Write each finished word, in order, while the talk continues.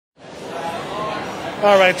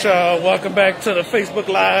All right, y'all. Welcome back to the Facebook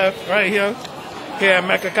Live right here at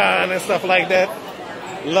Mechacon and stuff like that.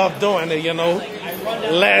 Love doing it, you know.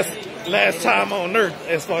 Last time on Earth,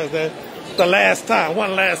 as far as that.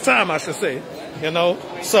 One last time, I should say. You know.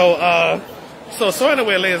 So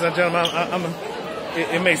anyway, ladies and gentlemen,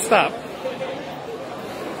 it may stop.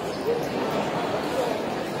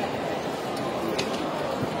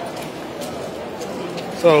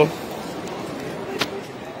 So,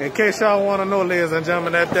 in case y'all want to know, ladies and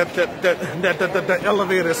gentlemen, that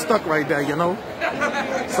elevator is stuck right there, you know.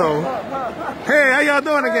 So, hey, how y'all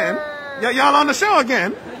doing again? Y'all on the show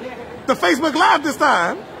again? The Facebook Live this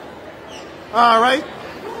time. All right.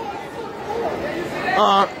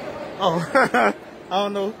 I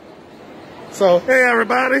don't know. So, hey,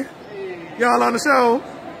 everybody. Y'all on the show.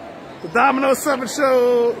 The Dominoes 7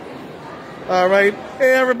 show. All right.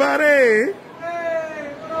 Hey, everybody.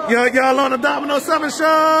 Y'all on the Dominoes 7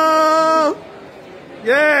 show?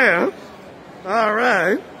 Yeah. All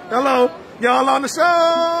right. Hello. Y'all on the show?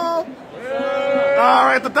 All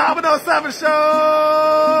right, the Dominoes 7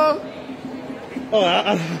 show. Oh,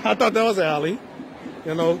 I thought that was Allie.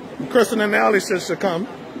 You know, Kristen and Allie should come.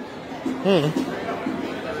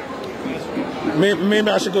 Maybe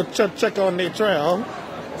I should go check on their trail.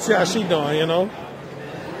 See how she doing, you know.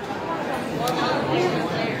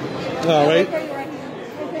 All right.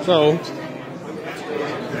 So,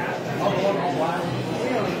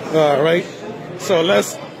 all right. So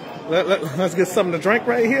let's get something to drink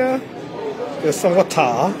right here. There's some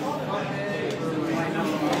water.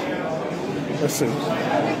 Let's see. Just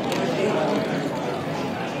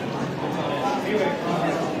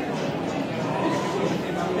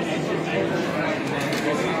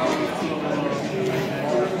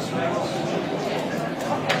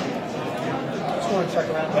want to check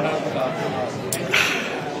around behind the doctor.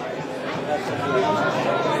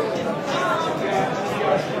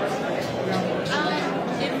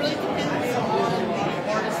 It really depends on the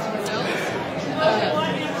artist themselves.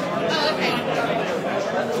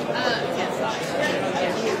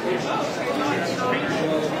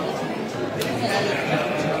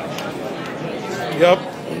 Yep.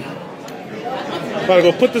 Gotta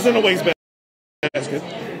go put this in the wastebasket.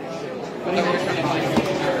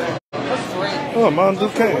 Oh, Mom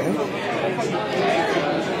Duquesne.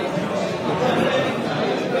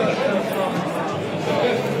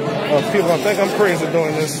 People gonna think I'm crazy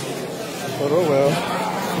doing this, but oh well.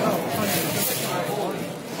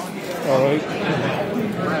 All right.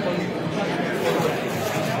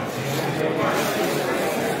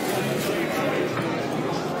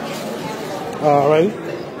 All right.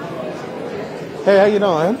 Hey, how you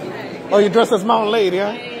doing? Oh, you dressed as Mountain Lady,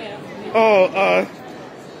 huh? Oh,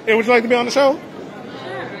 hey, would you like to be on the show?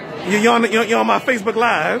 You're on my Facebook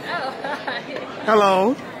Live.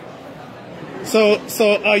 Hello. So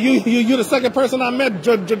you the second person I met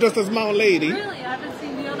just as Mountain Lady. Really? I haven't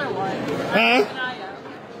seen the other one. Huh?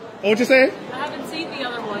 What'd you say? I haven't seen the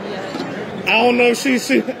other one yet. I don't know if she's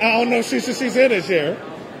here this year.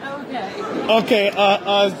 Okay.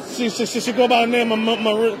 Okay. She go by the name of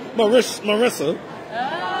Marissa.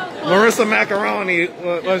 Marissa Macaroni,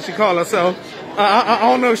 what she call herself. I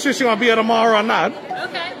don't know if she's gonna be here tomorrow or not.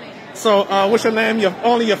 Okay. So what's your name?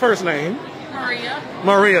 Only your first name.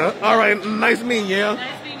 Maria. All right. Nice meeting you.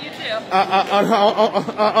 Nice meeting you too.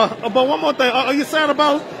 But one more thing. Are you sad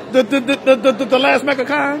about the last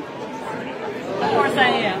Mechacon? Of course I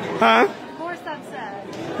am. Huh? Of course I'm sad.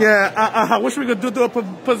 Yeah. I wish we could do a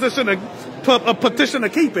petition to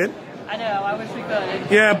keep it. I know. I wish we could.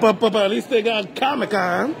 Yeah, but at least they got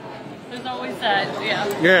Comic-Con. There's always that. Yeah.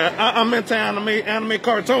 Yeah. I'm into anime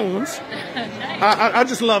cartoons. Nice. I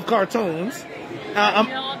just love cartoons. We all do.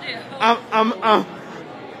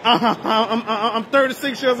 I'm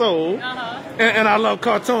 36 years old, and I love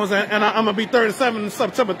cartoons, and I'm gonna be 37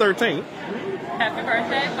 September 13th. Happy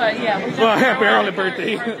birthday, but yeah. Well, happy early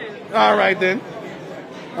birthday. All right then.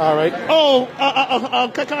 All right. Oh,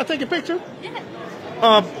 can I take a picture? Yeah.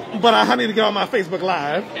 But I need to get on my Facebook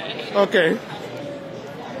Live. Okay.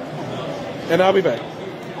 And I'll be back.